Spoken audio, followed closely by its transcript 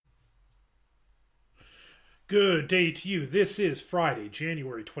Good day to you. This is Friday,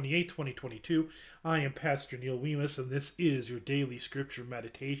 January 28th, 2022. I am Pastor Neil Weemus, and this is your daily scripture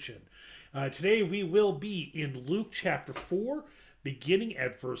meditation. Today we will be in Luke chapter 4, beginning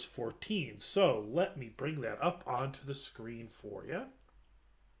at verse 14. So let me bring that up onto the screen for you.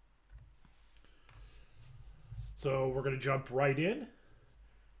 So we're going to jump right in.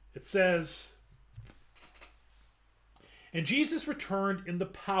 It says, "And Jesus returned in the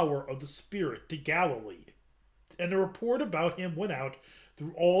power of the Spirit to Galilee, and a report about him went out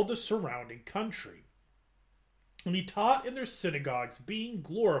through all the surrounding country. And he taught in their synagogues, being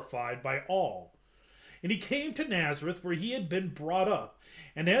glorified by all. And he came to Nazareth, where he had been brought up.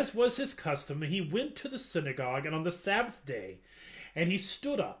 And as was his custom, he went to the synagogue, and on the Sabbath day, and he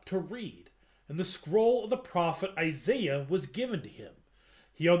stood up to read. And the scroll of the prophet Isaiah was given to him.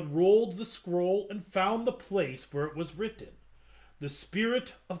 He unrolled the scroll and found the place where it was written, 'The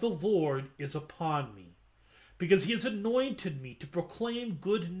Spirit of the Lord is upon me, because he has anointed me to proclaim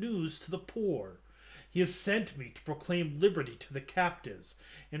good news to the poor. He has sent me to proclaim liberty to the captives,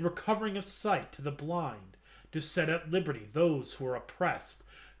 and recovering of sight to the blind, to set at liberty those who are oppressed,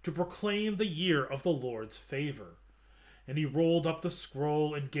 to proclaim the year of the Lord's favor.' And he rolled up the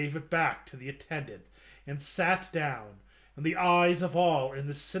scroll and gave it back to the attendant, and sat down. And the eyes of all in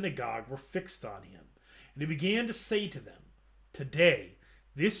the synagogue were fixed on him. And he began to say to them, 'Today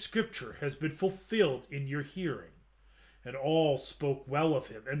this scripture has been fulfilled in your hearing.' And all spoke well of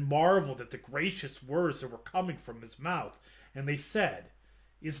him, and marveled at the gracious words that were coming from his mouth. And they said,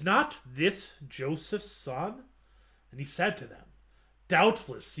 'Is not this Joseph's son?' And he said to them,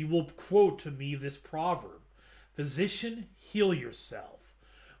 'Doubtless you will quote to me this proverb, Physician, heal yourself.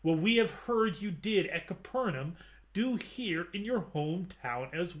 What we have heard you did at Capernaum, do here in your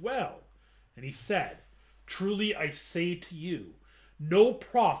hometown as well.' And he said, 'Truly I say to you, no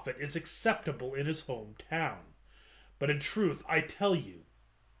prophet is acceptable in his hometown. But in truth I tell you,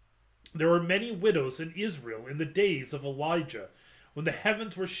 there were many widows in Israel in the days of Elijah, when the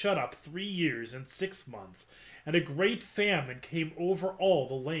heavens were shut up 3 years and 6 months, and a great famine came over all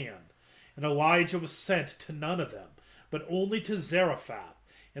the land. And Elijah was sent to none of them, but only to Zarephath,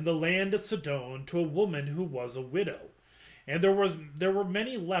 in the land of Sidon, to a woman who was a widow. And there were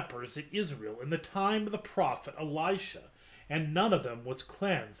many lepers in Israel in the time of the prophet Elisha, and none of them was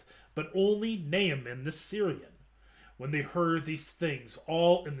cleansed, but only Naaman the Syrian. When they heard these things,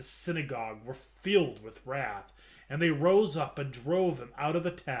 all in the synagogue were filled with wrath, and they rose up and drove him out of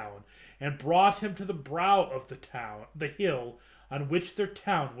the town, and brought him to the brow of the hill on which their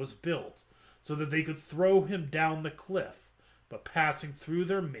town was built, so that they could throw him down the cliff. But passing through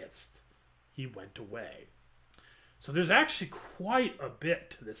their midst, he went away." So there's actually quite a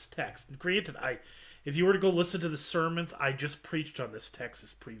bit to this text. And granted, if you were to go listen to the sermons, I just preached on this text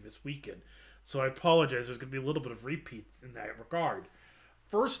this previous weekend. So I apologize, there's going to be a little bit of repeat in that regard.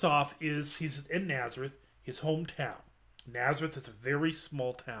 First off is he's in Nazareth, his hometown. Nazareth is a very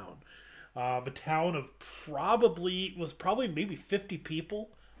small town. A town of probably maybe 50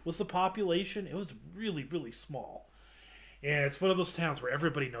 people was the population. It was really, really small. And it's one of those towns where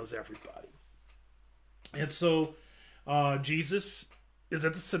everybody knows everybody. And so Jesus is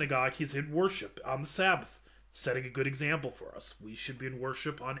at the synagogue. He's in worship on the Sabbath, setting a good example for us. We should be in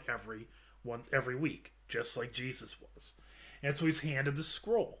worship on every week, just like Jesus was. And so he's handed the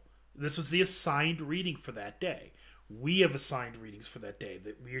scroll. This was the assigned reading for that day. We have assigned readings for that day.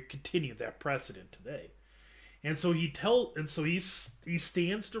 That we continue that precedent today. And so he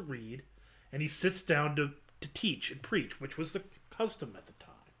stands to read, and he sits down to teach and preach, which was the custom at the time.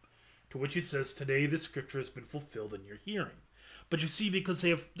 To which he says, "Today this scripture has been fulfilled in your hearing." But you see, because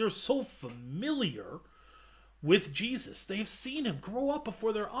they're so familiar with Jesus, they have seen him grow up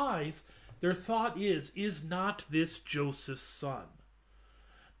before their eyes, their thought is not this Joseph's son?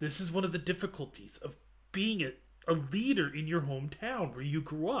 This is one of the difficulties of being a leader in your hometown where you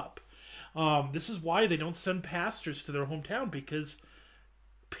grew up. This is why they don't send pastors to their hometown, because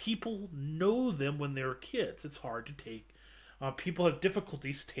people know them when they're kids. It's hard to take. People have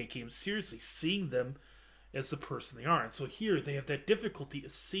difficulties taking them seriously, seeing them as the person they are. And so here they have that difficulty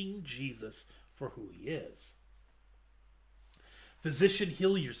of seeing Jesus for who he is. "Physician,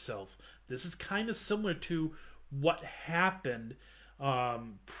 heal yourself." This is kind of similar to what happened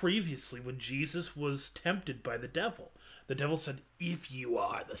previously when Jesus was tempted by the devil. The devil said, "If you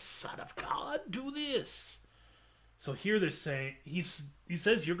are the Son of God, do this." So here they're saying, he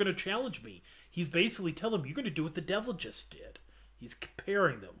says, "You're going to challenge me." He's basically telling them, you're going to do what the devil just did. He's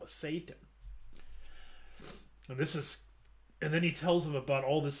comparing them with Satan. And then he tells them about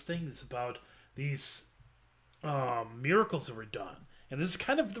all these things, about these miracles that were done. And this is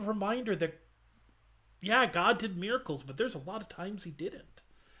kind of the reminder that yeah, God did miracles, but there's a lot of times he didn't.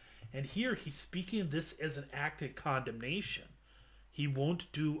 And here he's speaking of this as an act of condemnation. He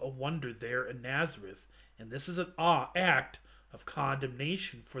won't do a wonder there in Nazareth, and this is an act of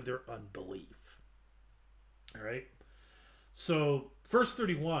condemnation for their unbelief. All right? So, verse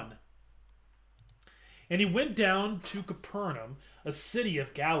 31. And he went down to Capernaum, a city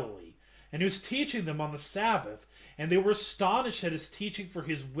of Galilee, and he was teaching them on the Sabbath, and they were astonished at his teaching, for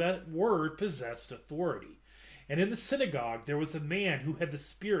his word possessed authority. And in the synagogue there was a man who had the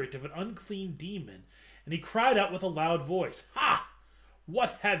spirit of an unclean demon, and he cried out with a loud voice, "Ha!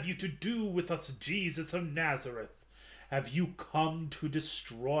 What have you to do with us, Jesus of Nazareth? Have you come to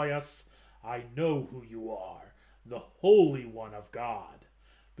destroy us? I know who you are, the Holy One of God."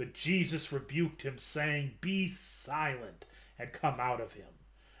 But Jesus rebuked him, saying, "Be silent, and come out of him."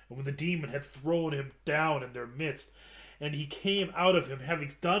 And when the demon had thrown him down in their midst, and he came out of him,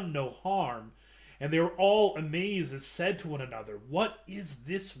 having done no harm, and they were all amazed and said to one another, "What is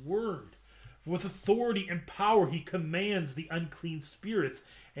this word? With authority and power he commands the unclean spirits,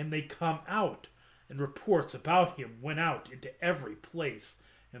 and they come out." And reports about him went out into every place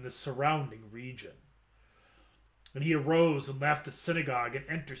in the surrounding region. And he arose and left the synagogue and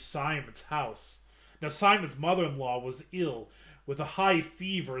entered Simon's house. Now Simon's mother-in-law was ill with a high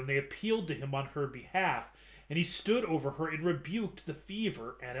fever, and they appealed to him on her behalf. And he stood over her and rebuked the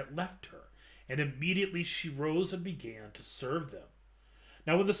fever, and it left her. And immediately she rose and began to serve them.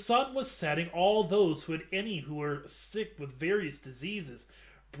 Now when the sun was setting, all those who had any who were sick with various diseases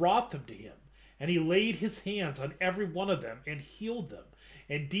brought them to him. And he laid his hands on every one of them and healed them.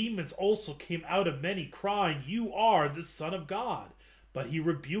 And demons also came out of many, crying, "You are the Son of God." But he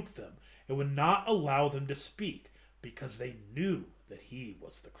rebuked them and would not allow them to speak, because they knew that he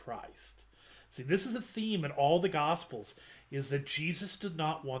was the Christ. See, this is a theme in all the Gospels, is that Jesus does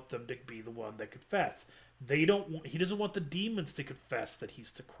not want them to be the one that confess. He doesn't want the demons to confess that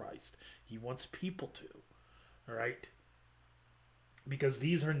he's the Christ. He wants people to. All right? Because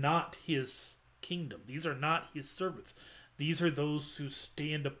these are not his kingdom. These are not his servants. These are those who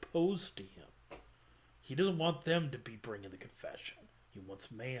stand opposed to him. He doesn't want them to be bringing the confession. He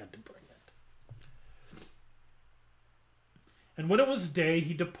wants man to bring it. And when it was day,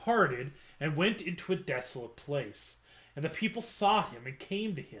 he departed and went into a desolate place. And the people sought him and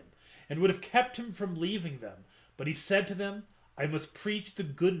came to him, and would have kept him from leaving them. But he said to them, "I must preach the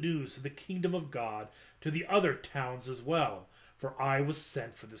good news of the kingdom of God to the other towns as well, for I was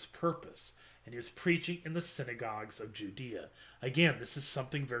sent for this purpose." And he was preaching in the synagogues of Judea. Again, this is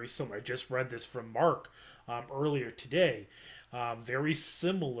something very similar. I just read this from Mark earlier today. Very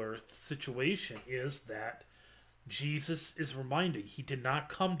similar situation is that Jesus is reminding he did not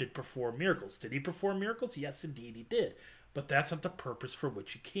come to perform miracles. Did he perform miracles? Yes, indeed he did. But that's not the purpose for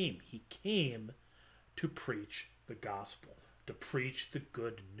which he came. He came to preach the gospel, to preach the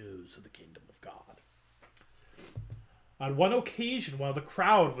good news of the kingdom of God. On one occasion, while the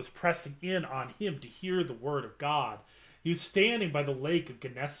crowd was pressing in on him to hear the word of God, he was standing by the lake of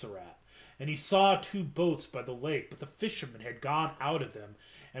Gennesaret, and he saw 2 boats by the lake, but the fishermen had gone out of them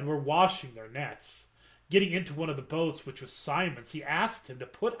and were washing their nets. Getting into one of the boats, which was Simon's, he asked him to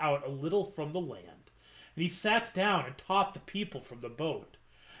put out a little from the land. And he sat down and taught the people from the boat.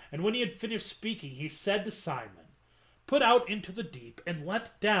 And when he had finished speaking, he said to Simon, "Put out into the deep and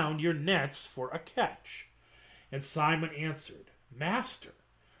let down your nets for a catch." And Simon answered, "Master,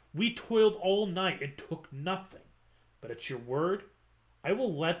 we toiled all night and took nothing, but at your word I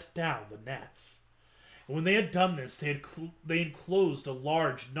will let down the nets." And when they had done this, they enclosed a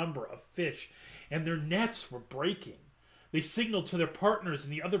large number of fish, and their nets were breaking. They signaled to their partners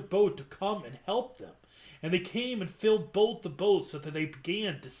in the other boat to come and help them, and they came and filled both the boats so that they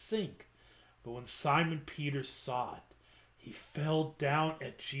began to sink. But when Simon Peter saw it, he fell down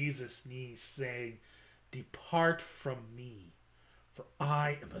at Jesus' knees, saying, "Depart from me, for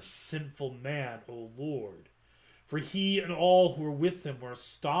I am a sinful man, O Lord." For he and all who were with him were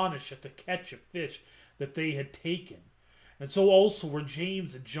astonished at the catch of fish that they had taken. And so also were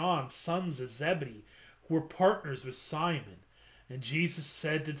James and John, sons of Zebedee, who were partners with Simon. And Jesus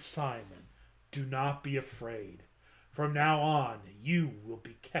said to Simon, "Do not be afraid. From now on you will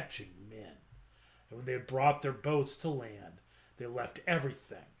be catching men." And when they had brought their boats to land, they left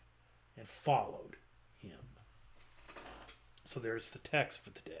everything and followed him. So there's the text for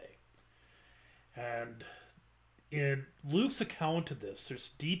today. And in Luke's account of this, there's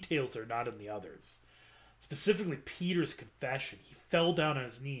details that are not in the others. Specifically, Peter's confession. He fell down on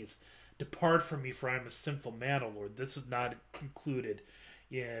his knees. "Depart from me, for I am a sinful man, O Lord." This is not included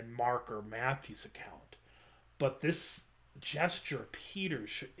in Mark or Matthew's account. But this gesture of Peter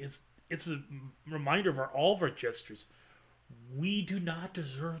it's a reminder of all of our gestures. We do not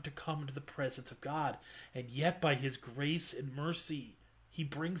deserve to come into the presence of God, and yet by His grace and mercy, He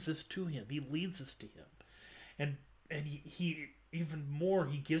brings us to Him. He leads us to Him, and he even more,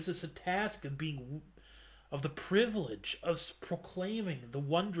 He gives us a task of the privilege of proclaiming the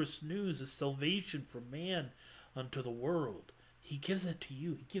wondrous news of salvation for man unto the world. He gives it to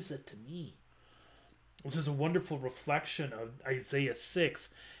you. He gives it to me. This is a wonderful reflection of Isaiah 6,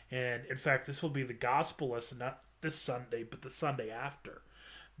 and in fact, this will be the gospel lesson, not this Sunday, but the Sunday after.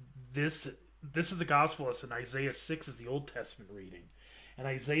 This is the gospel lesson. Isaiah 6 is the Old Testament reading. And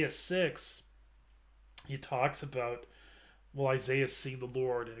Isaiah 6, he talks about, Isaiah seeing the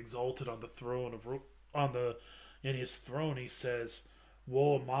Lord and exalted on the throne in His throne. He says,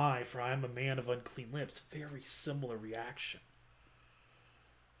 "Woe am I, for I am a man of unclean lips." Very similar reaction.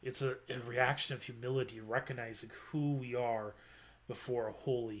 It's a reaction of humility, recognizing who we are before a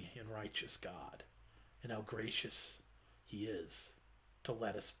holy and righteous God, and how gracious He is to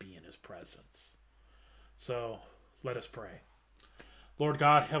let us be in His presence. So, let us pray. Lord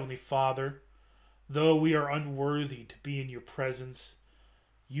God, Heavenly Father, though we are unworthy to be in Your presence,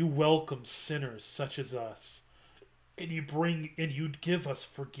 You welcome sinners such as us, and You give us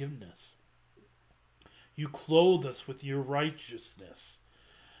forgiveness. You clothe us with Your righteousness.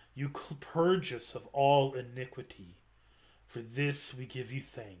 You purge us of all iniquity. For this we give You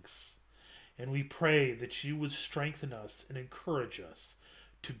thanks. And we pray that You would strengthen us and encourage us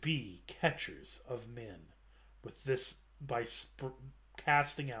to be catchers of men by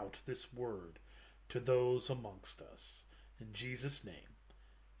casting out this word to those amongst us. In Jesus' name,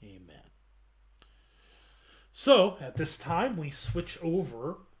 amen. So, at this time, we switch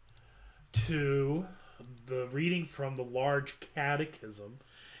over to the reading from the Large Catechism,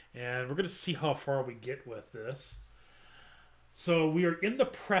 and we're going to see how far we get with this. So we are in the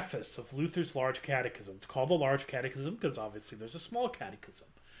preface of Luther's Large Catechism. It's called the Large Catechism because obviously there's a small catechism.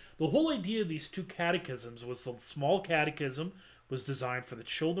 The whole idea of these two catechisms was the small catechism was designed for the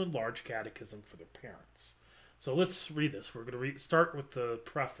children, large catechism for their parents. So let's read this. We're going to start with the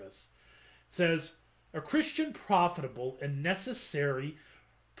preface. It says, "A Christian profitable and necessary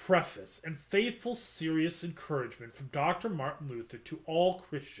preface and faithful serious encouragement from Dr. Martin Luther to all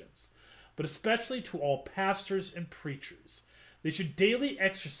Christians, but especially to all pastors and preachers. They should daily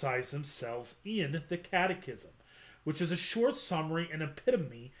exercise themselves in the Catechism, which is a short summary and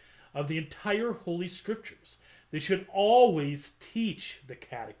epitome of the entire Holy Scriptures. They should always teach the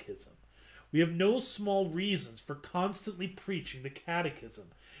Catechism. We have no small reasons for constantly preaching the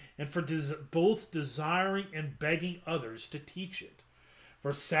Catechism, and for both desiring and begging others to teach it.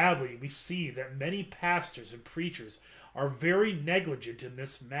 For sadly, we see that many pastors and preachers are very negligent in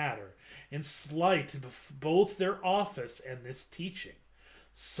this matter, and slight both their office and this teaching.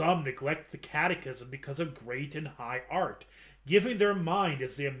 Some neglect the catechism because of great and high art, giving their mind,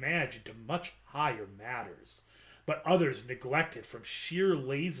 as they imagine, to much higher matters. But others neglect it from sheer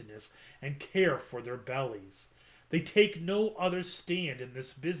laziness and care for their bellies. They take no other stand in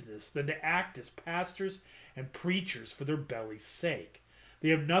this business than to act as pastors and preachers for their belly's sake. They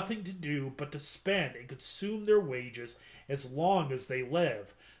have nothing to do but to spend and consume their wages as long as they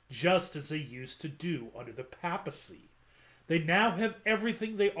live, just as they used to do under the papacy. They now have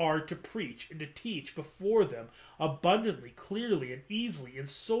everything they are to preach and to teach before them abundantly, clearly, and easily in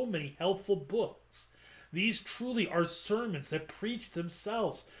so many helpful books. These truly are sermons that preach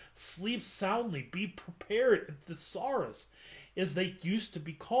themselves. Sleep soundly, be prepared and thesaurus, as they used to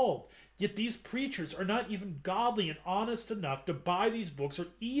be called. Yet these preachers are not even godly and honest enough to buy these books, or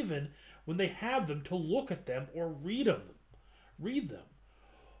even when they have them to look at them or read them.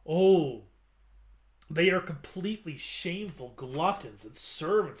 Oh, they are completely shameful gluttons and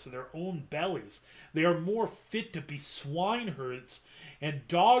servants of their own bellies. They are more fit to be swineherds and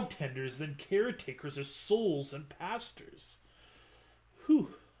dog tenders than caretakers of souls and pastors.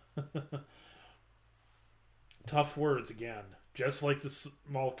 Whew. Tough words again. Just like the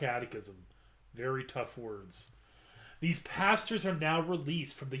small catechism. Very tough words. These pastors are now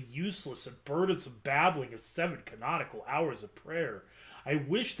released from the useless and burdensome babbling of 7 canonical hours of prayer. I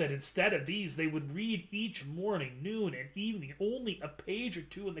wish that instead of these they would read each morning, noon, and evening only a page or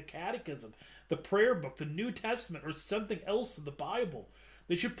 2 in the catechism, the prayer book, the New Testament, or something else in the Bible.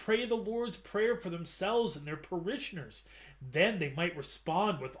 They should pray the Lord's Prayer for themselves and their parishioners. Then they might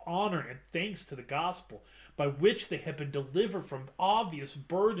respond with honor and thanks to the gospel, by which they have been delivered from obvious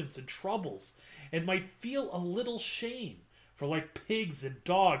burdens and troubles, and might feel a little shame. For like pigs and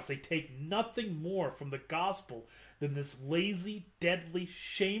dogs, they take nothing more from the gospel than this lazy, deadly,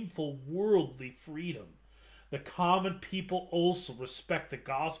 shameful, worldly freedom. The common people also respect the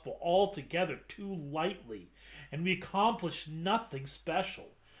gospel altogether too lightly, and we accomplish nothing special,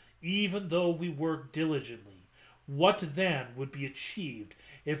 even though we work diligently. What then would be achieved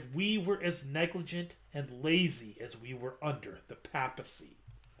if we were as negligent and lazy as we were under the papacy?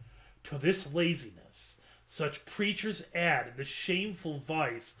 To this laziness, such preachers add the shameful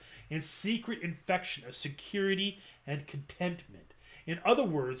vice and secret infection of security and contentment. In other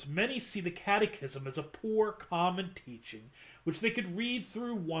words, many see the catechism as a poor common teaching which they could read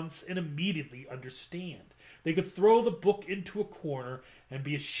through once and immediately understand. They could throw the book into a corner and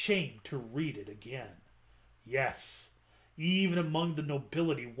be ashamed to read it again. Yes, even among the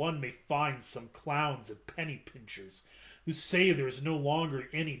nobility one may find some clowns and penny pinchers who say there is no longer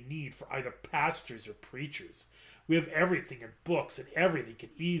any need for either pastors or preachers. We have everything in books, and everything can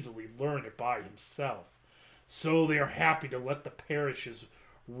easily learn it by himself. So they are happy to let the parishes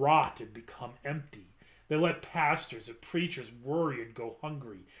rot and become empty. They let pastors and preachers worry and go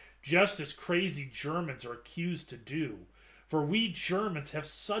hungry, just as crazy Germans are accused to do. For we Germans have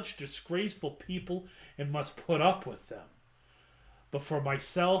such disgraceful people and must put up with them. But for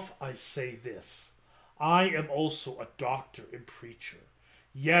myself I say this: I am also a doctor and preacher.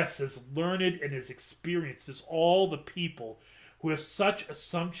 Yes, as learned and as experienced as all the people who have such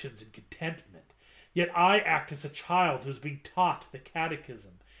assumptions and contentment. Yet I act as a child who is being taught the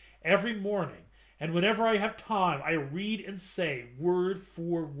catechism every morning, and whenever I have time I read and say, word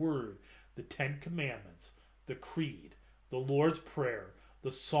for word, the 10 Commandments, the Creed, the Lord's Prayer,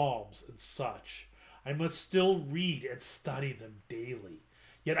 the Psalms, and such. I must still read and study them daily.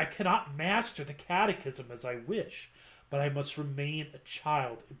 Yet I cannot master the catechism as I wish, but I must remain a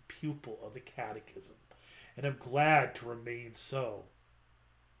child and pupil of the catechism, and am glad to remain so.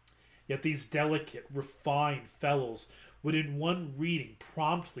 Yet these delicate, refined fellows would in one reading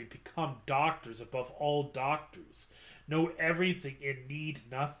promptly become doctors above all doctors, know everything and need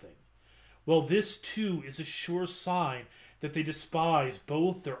nothing. Well, this too is a sure sign that they despise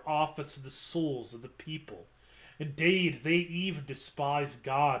both their office and the souls of the people. Indeed, they even despise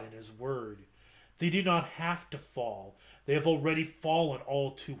God and his word. They do not have to fall. They have already fallen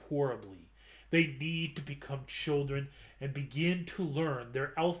all too horribly. They need to become children and begin to learn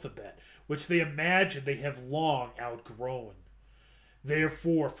their alphabet, which they imagine they have long outgrown.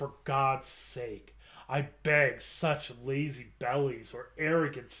 Therefore, for God's sake, I beg such lazy bellies or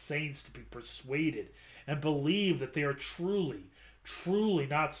arrogant saints to be persuaded and believe that they are truly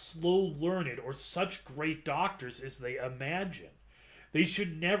not slow learned or such great doctors as they imagine. They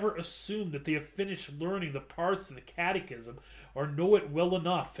should never assume that they have finished learning the parts of the catechism or know it well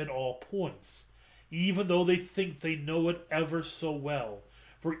enough in all points, even though they think they know it ever so well.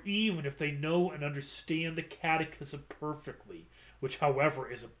 For even if they know and understand the catechism perfectly, which however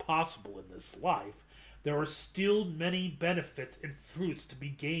is impossible in this life, there are still many benefits and fruits to be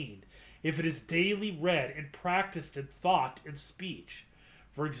gained if it is daily read and practiced in thought and speech.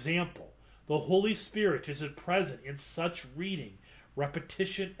 For example, the Holy Spirit is present in such reading,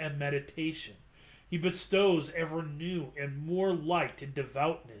 repetition, and meditation. He bestows ever new and more light and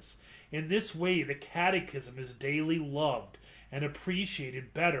devoutness. In this way the catechism is daily loved and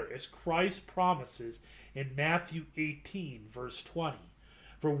appreciated better, as Christ promises in Matthew 18, verse 20.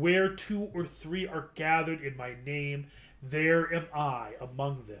 For where 2 or 3 are gathered in my name, there am I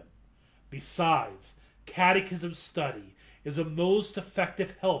among them. Besides, catechism study is a most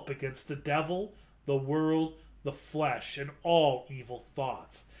effective help against the devil, the world, the flesh, and all evil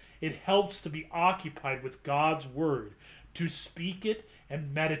thoughts. It helps to be occupied with God's word, to speak it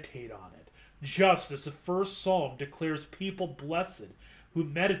and meditate on it, just as the first psalm declares people blessed who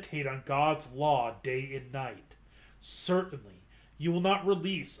meditate on God's law day and night. Certainly, you will not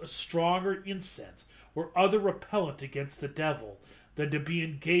release a stronger incense or other repellent against the devil than to be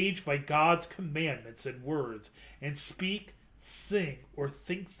engaged by God's commandments and words, and speak, sing, or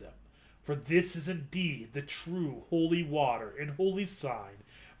think them. For this is indeed the true holy water and holy sign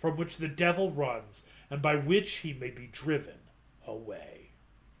from which the devil runs, and by which he may be driven away.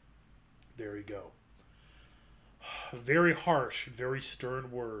 There you go. Very harsh, very stern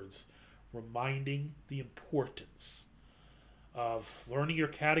words, reminding the importance of learning your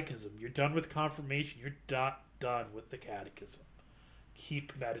catechism. You're done with confirmation. You're not done with the catechism.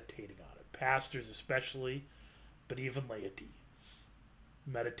 Keep meditating on it. Pastors especially, but even laity.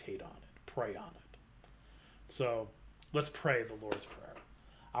 Meditate on it. Pray on it. So, let's pray the Lord's Prayer.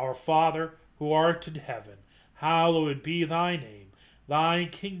 Our Father, who art in heaven, hallowed be thy name. Thy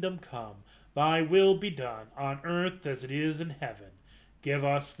kingdom come. Thy will be done, on earth as it is in heaven. Give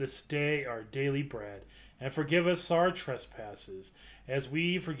us this day our daily bread, and forgive us our trespasses, as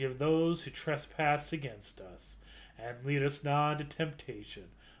we forgive those who trespass against us. And lead us not into temptation,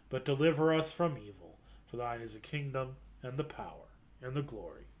 but deliver us from evil. For thine is the kingdom, and the power, and the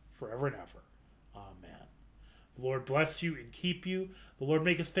glory, forever and ever. Amen. The Lord bless you and keep you. The Lord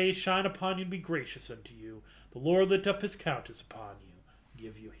make his face shine upon you and be gracious unto you. The Lord lift up his countenance upon you, and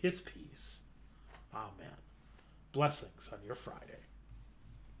give you his peace. Amen. Blessings on your Friday.